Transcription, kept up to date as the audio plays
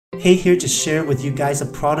Hey, here to share with you guys a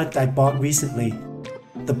product I bought recently.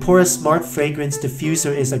 The Pura Smart Fragrance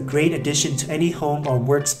Diffuser is a great addition to any home or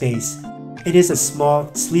workspace. It is a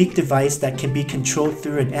small, sleek device that can be controlled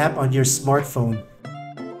through an app on your smartphone.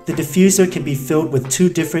 The diffuser can be filled with 2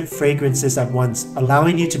 different fragrances at once,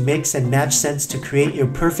 allowing you to mix and match scents to create your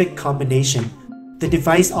perfect combination. The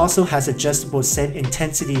device also has adjustable scent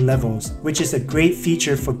intensity levels, which is a great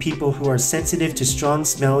feature for people who are sensitive to strong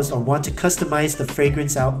smells or want to customize the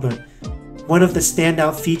fragrance output. One of the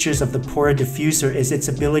standout features of the Pura diffuser is its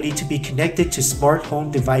ability to be connected to smart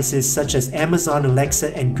home devices such as Amazon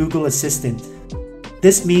Alexa and Google Assistant.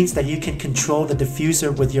 This means that you can control the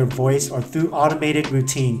diffuser with your voice or through automated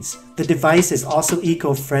routines. The device is also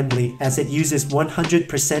eco-friendly as it uses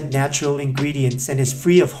 100% natural ingredients and is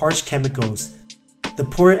free of harsh chemicals. The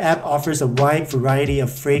Pura app offers a wide variety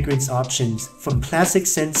of fragrance options, from classic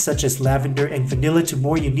scents such as lavender and vanilla to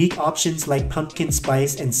more unique options like pumpkin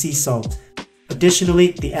spice and sea salt.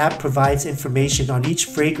 Additionally, the app provides information on each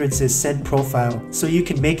fragrance's scent profile, so you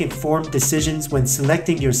can make informed decisions when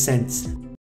selecting your scents.